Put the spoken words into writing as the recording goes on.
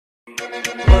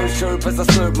As I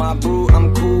serve my brew,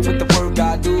 I'm cool with the work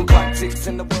I do. Clock ticks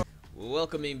in the world.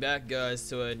 Welcoming back, guys,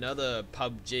 to another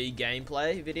PUBG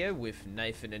gameplay video with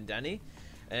Nathan and Danny,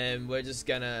 and we're just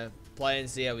gonna play and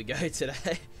see how we go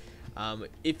today.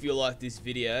 If you like this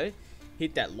video,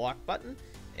 hit that like button,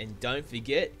 and don't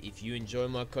forget, if you enjoy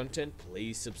my content,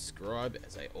 please subscribe,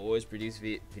 as I always produce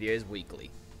videos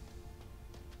weekly.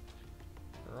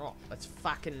 Right, let's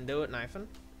fucking do it, Nathan.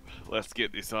 Let's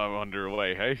get this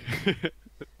underway, hey?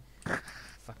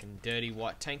 Fucking dirty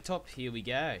white tank top, here we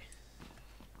go.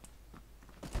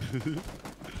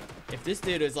 If this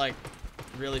dude was like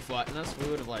really fighting us, we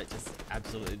would have like just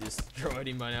absolutely destroyed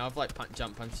him by now. I've like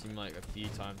jump punched him like a few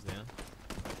times now.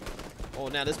 Oh,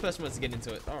 now this person wants to get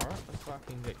into it. Alright, let's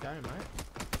fucking get going, mate.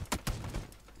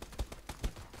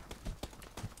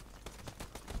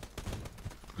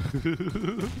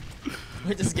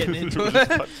 We're just getting into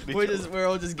it. We're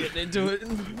all just getting into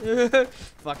it.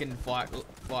 Fucking fight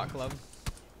club.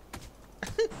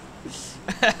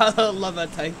 I love our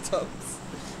tank tops.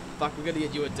 Fuck, we're gonna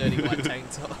get you a dirty white tank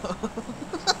top.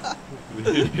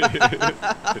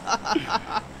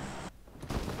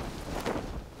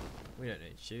 We don't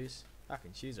need shoes.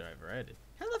 Fucking shoes are overrated.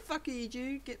 How the fuck did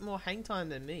you get more hang time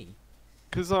than me?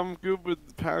 Cause I'm good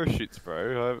with parachutes,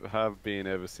 bro. I have been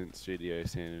ever since GDO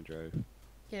San Andreas.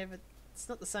 Yeah, but it's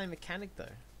not the same mechanic though.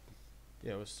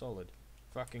 Yeah, it was solid.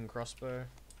 Fucking crossbow.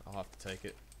 I'll have to take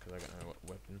it because I don't know what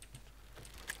weapon.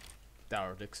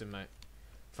 Daryl Dixon, mate.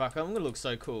 Fuck, I'm gonna look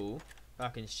so cool.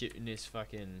 Fucking shooting this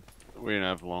fucking. We don't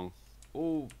have long.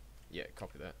 Oh, yeah,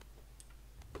 copy that.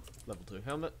 Level 2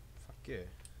 helmet. Fuck yeah.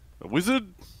 A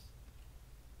wizard?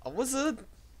 A wizard?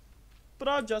 But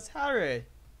I'm just Harry.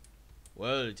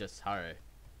 Well, just Harry.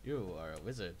 You are a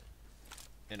wizard.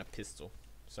 And a pistol.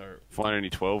 So. Find any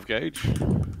 12 gauge?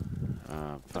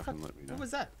 Fucking let me know. What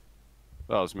was that?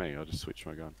 That was me. I just switched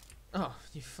my gun. Oh,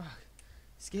 you fuck.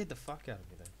 Scared the fuck out of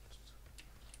me then.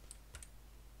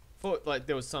 Thought like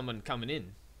there was someone coming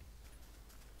in.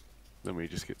 Then we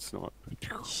just get sniped.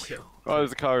 Shit. Oh,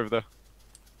 there's a car over there.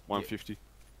 150.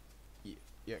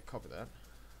 Yeah, copy that.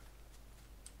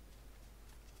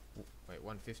 Wait,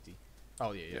 150.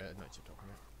 Oh yeah, I know what you're talking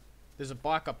about. There's a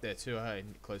bike up there too, hey,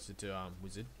 closer to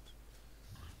Wizard.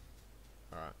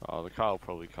 Alright. Oh, the car will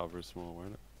probably cover us more,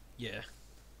 won't it? Yeah.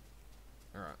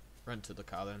 Alright, run to the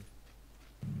car then.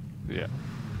 Yeah.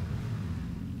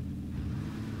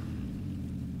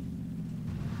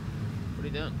 What are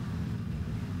you doing?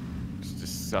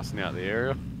 Just sussing out the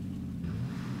area.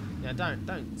 Yeah,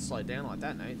 don't slow down like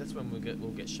that, Nate. That's when we'll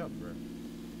get shot, bro.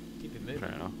 Keep it moving.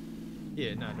 Fair enough.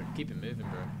 Yeah, no, keep it moving,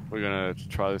 bro. We're gonna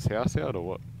try this house out or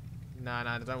what? Nah,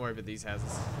 don't worry about these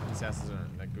houses. These houses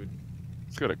aren't that good.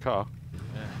 It's got a car.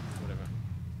 Whatever.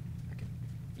 Okay.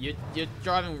 You're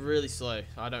driving really slow.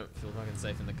 I don't feel fucking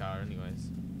safe in the car, anyways.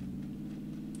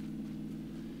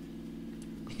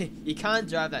 You can't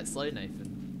drive that slow, Nathan.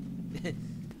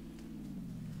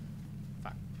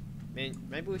 Fuck. Man,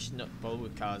 maybe we should not bother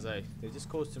with cars, eh? They just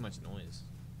cause too much noise.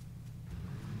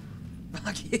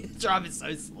 Fuck, you're driving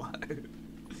so slow.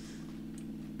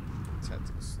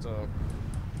 Tactical stop.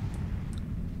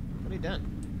 What are you doing?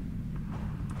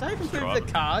 Don't even move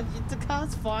the car. The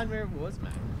car's fine where it was,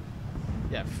 mate.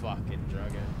 Yeah, fucking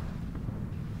drugger.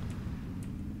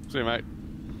 See you, mate.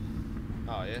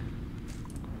 Oh, yeah?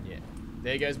 Yeah.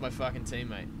 There goes my fucking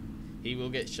teammate. He will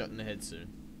get shot in the head soon.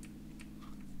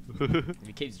 If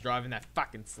he keeps driving that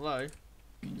fucking slow.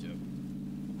 Good job.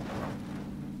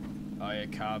 Oh yeah,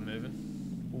 car moving.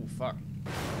 Oh fuck.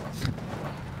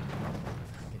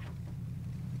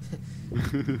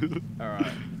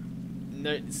 Alright.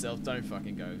 Note to self, don't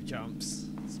fucking go with jumps.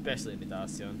 Especially in the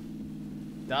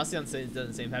Dacian. Dacian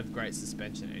doesn't seem to have great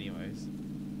suspension anyways.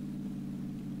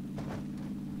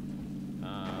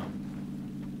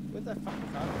 Where's that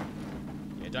fucking car?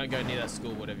 Yeah, don't go near that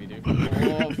school, whatever you do.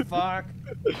 Oh, fuck.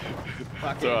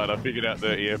 It's alright, I figured out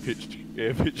the air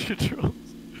pitch controls.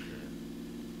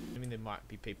 I mean, there might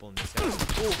be people in this house.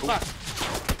 Oh, fuck.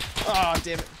 Oh,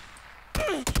 damn it.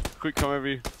 Quick, come over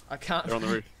here. I can't. They're on the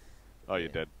roof. Oh, you're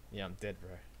dead. Yeah, I'm dead,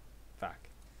 bro.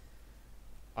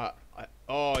 Fuck.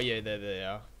 Oh, yeah, there they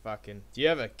are. Fucking. Do you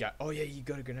have a gun? Oh, yeah, you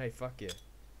got a grenade. Fuck yeah.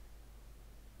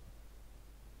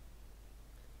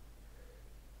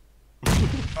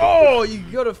 Oh, you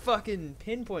got a fucking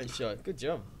pinpoint shot. Good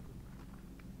job.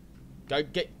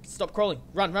 Stop crawling.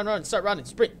 Run. Start running.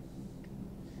 Sprint.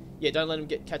 Yeah, don't let him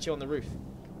catch you on the roof.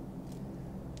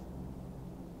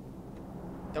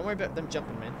 Don't worry about them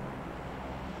jumping, man.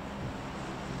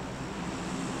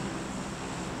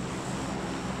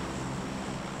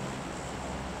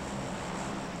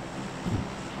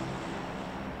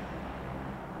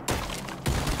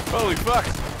 Holy fuck!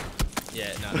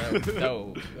 Yeah, no, they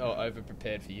were over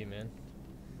prepared for you, man.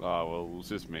 Oh, well, it was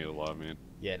just me alone, man.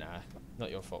 Yeah, nah,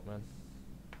 not your fault, man.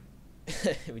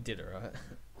 We did it right.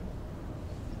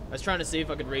 I was trying to see if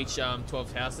I could reach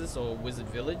 12 houses or Wizard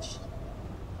Village.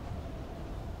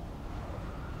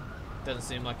 Doesn't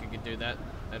seem like I could do that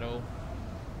at all.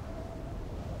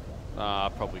 I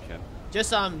probably can. Just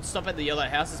stop at the yellow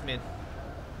houses, man.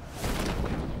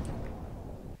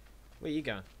 Where you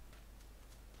going?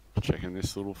 Checking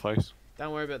this little face.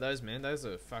 Don't worry about those, man. Those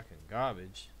are fucking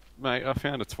garbage. Mate, I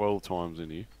found it 12 times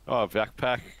in here. Oh, a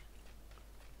backpack.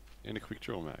 And a quick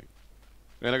draw mag.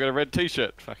 And I got a red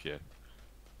t-shirt. Fuck yeah.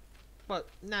 But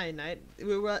no, Nate.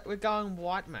 We're going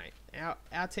white, mate.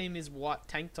 Our team is white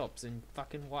tank tops and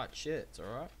fucking white shirts,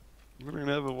 alright? I don't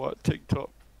have a white tank top.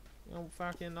 Well,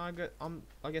 fucking, I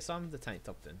guess I'm the tank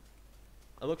top then.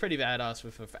 I look pretty badass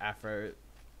with a afro,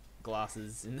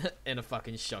 glasses, and a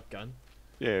fucking shotgun.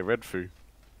 Yeah, red foo.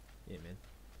 Yeah, man.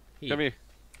 Here. Come here.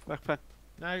 Backpack.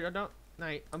 No, I don't.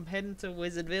 Nate, I'm heading to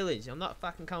Wizard Village. I'm not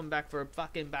fucking coming back for a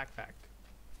fucking backpack.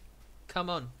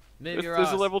 Come on. Move your ass.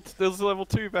 There's a level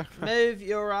 2 backpack. Move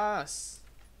your ass,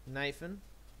 Nathan.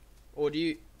 Or do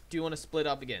you want to split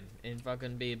up again and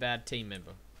fucking be a bad team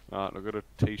member? Alright, I've got a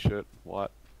t-shirt, white,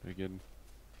 again.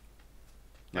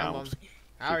 Come No, on.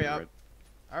 Hurry up.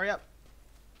 Hurry up.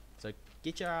 So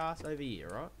get your ass over here,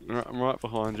 right? I'm right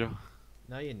behind you.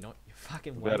 No, you're not. You're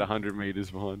fucking About waiting. 100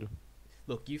 meters behind you.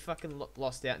 Look, you fucking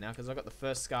lost out now because I got the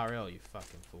first Scar L, you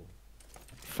fucking fool.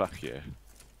 Fuck yeah.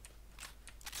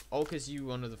 All because you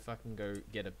wanted to fucking go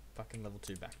get a fucking level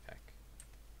 2 backpack.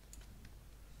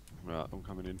 Right, I'm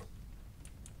coming in.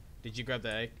 Did you grab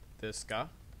the Scar?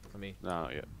 I mean, No,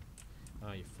 not yet.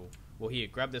 oh, you fool. Well, here,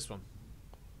 grab this one.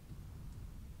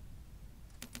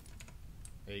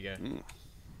 There you go. Mm.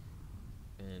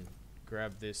 And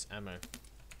grab this ammo.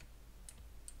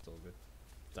 It's all good.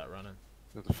 Start running.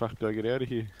 How the fuck do I get out of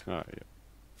here? Alright, yeah.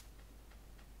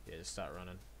 Yeah, just start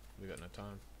running. We got no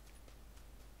time.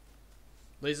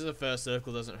 At least the first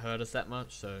circle doesn't hurt us that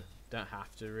much, so don't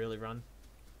have to really run.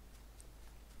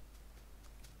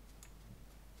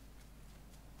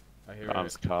 I hear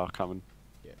There's a car coming.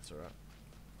 Yeah, it's alright.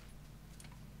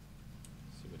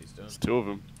 See what he's doing. There's 2 of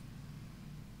them.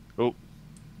 Oh.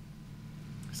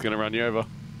 He's gonna run you over.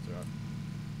 It's alright.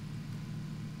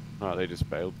 Alright, they just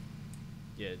bailed.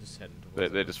 Yeah, just heading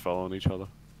towards They're just following each other.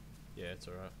 Yeah, it's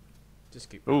alright.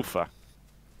 Just keep Oh running. fuck.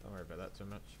 Don't worry about that too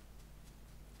much.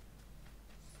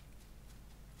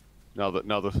 Another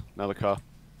car.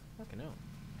 Fucking hell.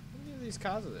 How many of these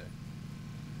cars are there?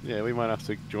 Yeah, we might have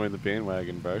to join the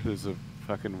bandwagon, bro. There's a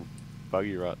fucking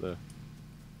buggy right there.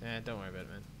 Nah, don't worry about it,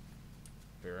 man.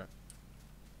 Be right.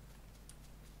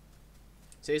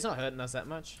 See, he's not hurting us that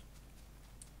much.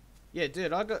 Yeah,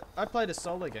 dude, I played a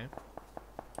solo game.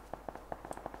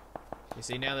 You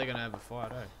see, now they're gonna have a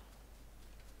fight, eh?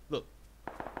 Look.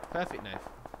 Perfect, Nath.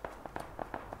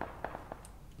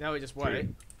 Now we just wait.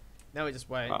 Now we just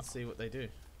wait and see what they do.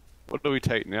 What do we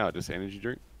take now? Just energy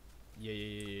drink? Yeah,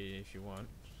 if you want.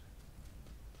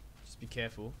 Just be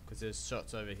careful, because there's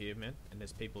shots over here, man, and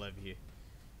there's people over here.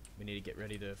 We need to get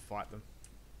ready to fight them.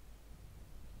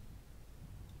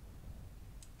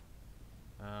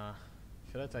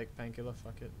 Should I take painkiller?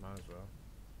 Fuck it, might as well.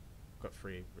 Got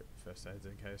 3 first aids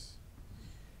in case.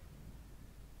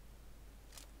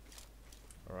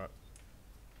 Alright.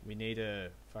 We need to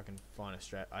fucking find a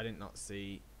strat. I did not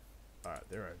see... Alright,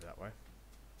 they're over that way.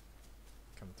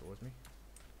 Coming towards me.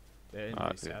 They're in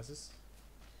these houses.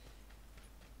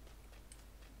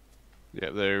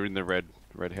 Yeah, they're in the red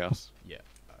house. Yeah.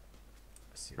 I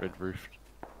see Red that. roofed.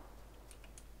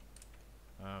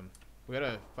 We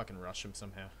gotta fucking rush them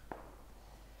somehow.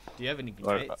 Do you have any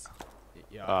grenades?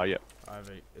 Yeah. Yeah. I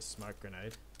have a smoke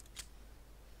grenade.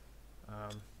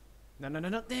 No,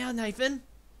 not now, Nathan!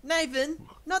 Nathan!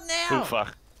 Not now! Oh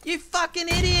fuck. You fucking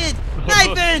idiot!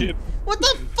 Nathan! What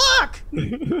the fuck?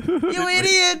 You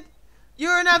idiot!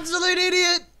 You're an absolute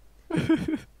idiot!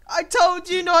 I told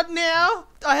you not now!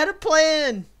 I had a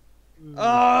plan!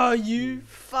 Oh, you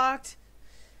fucked!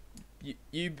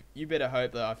 You better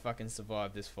hope that I fucking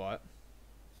survive this fight.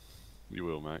 You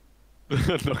will, mate.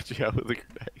 Knocked you out with a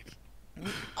grenade.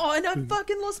 Oh, and I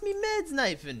fucking lost me meds,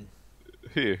 Nathan!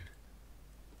 Here.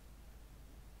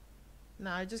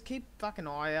 No, just keep fucking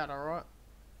eye out, alright?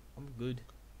 I'm good.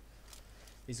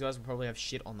 These guys will probably have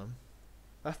shit on them.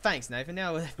 Oh, thanks, Nathan.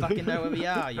 Now they fucking know where we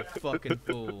are, you fucking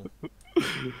fool. I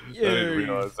didn't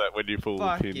realise that when you pulled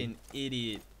the pin. Fucking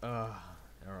idiot. Oh,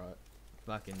 alright.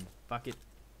 Fucking, fuck it.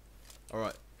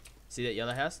 Alright. See that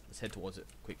yellow house? Let's head towards it.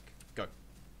 Quick. Go.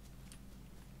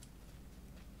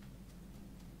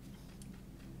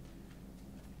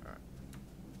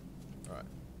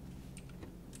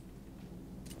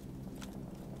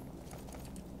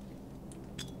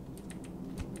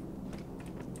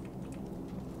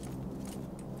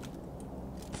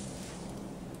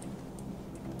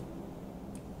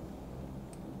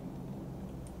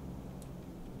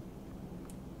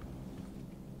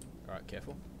 Alright,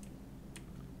 careful.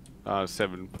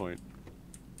 7 point.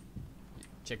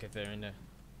 Check if they're in there.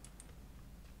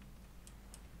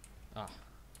 Ah.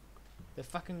 They're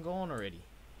fucking gone already.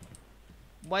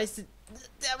 Wasted.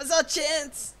 That was our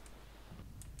chance!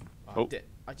 Oh.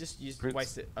 I just used.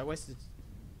 Prince. I wasted.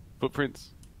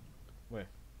 Footprints. Where?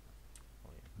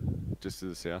 Just to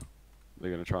the south.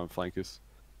 They're gonna try and flank us.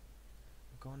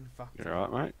 I'm gone. Fuck. You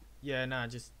alright, mate? Yeah, nah,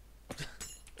 just.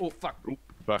 Oh, fuck. Oop,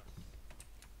 fuck.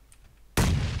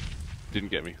 Didn't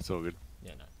get me. It's all good.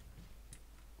 Yeah, no.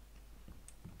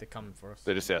 They're coming for us.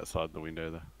 They're just outside the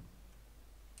window there.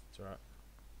 It's alright.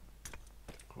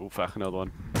 Oh, fuck, another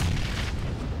one.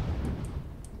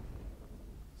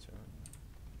 It's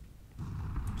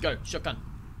alright. Go, shotgun.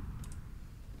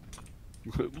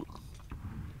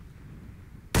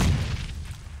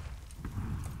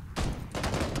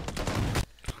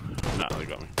 Nah, they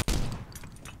got me.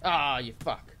 Ah, you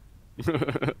fuck.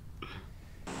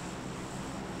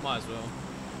 Might as well.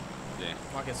 Yeah.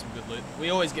 Might get some good loot.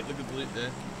 We always get the good loot there.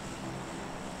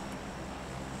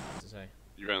 What's to say?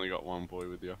 You've only got one boy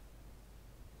with you.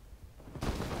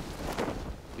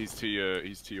 He's to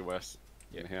your west.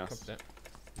 Yeah, in the house. copy that.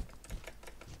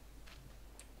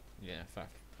 Yeah, fuck.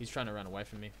 He's trying to run away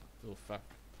from me. Little fuck.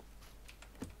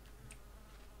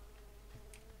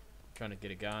 Trying to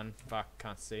get a gun. Fuck,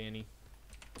 can't see any.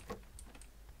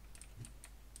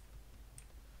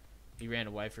 He ran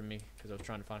away from me because I was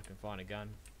trying to find a gun.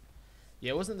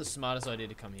 Yeah, it wasn't the smartest idea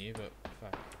to come here, but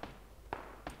fuck.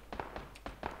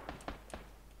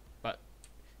 But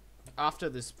after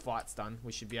this fight's done,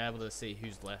 we should be able to see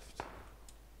who's left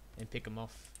and pick them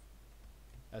off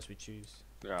as we choose.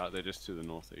 Alright, they're just to the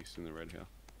northeast in the red house.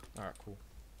 Alright, cool.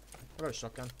 I got a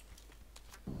shotgun.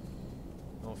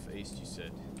 Northeast, you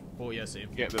said. Oh, yeah, I see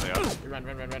him. Yeah, there they are. Run.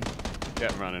 Yeah,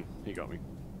 I'm running. He got me.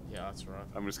 Yeah, that's right.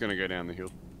 I'm just gonna go down the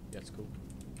hill. Yeah, that's cool.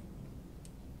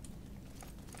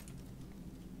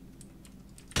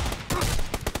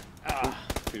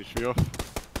 Finish me off.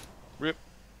 Rip.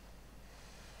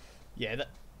 Yeah,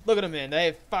 look at them, man. They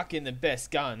have fucking the best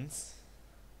guns.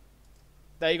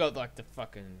 They got like the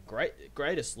fucking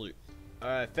greatest loot.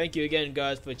 Alright, thank you again,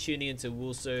 guys, for tuning into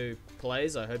Wilso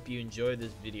Plays. I hope you enjoyed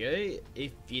this video.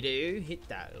 If you do, hit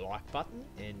that like button,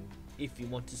 and if you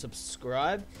want to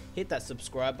subscribe, hit that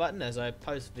subscribe button, as I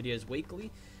post videos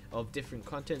weekly of different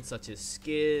content such as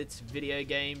skits, video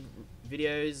game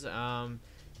videos,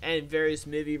 and various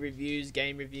movie reviews,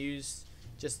 game reviews,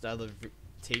 just other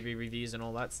TV reviews and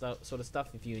all that stuff, sort of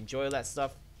stuff. If you enjoy that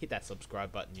stuff, hit that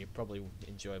subscribe button. You probably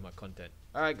enjoy my content.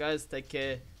 Alright guys, take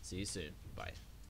care. See you soon. Bye.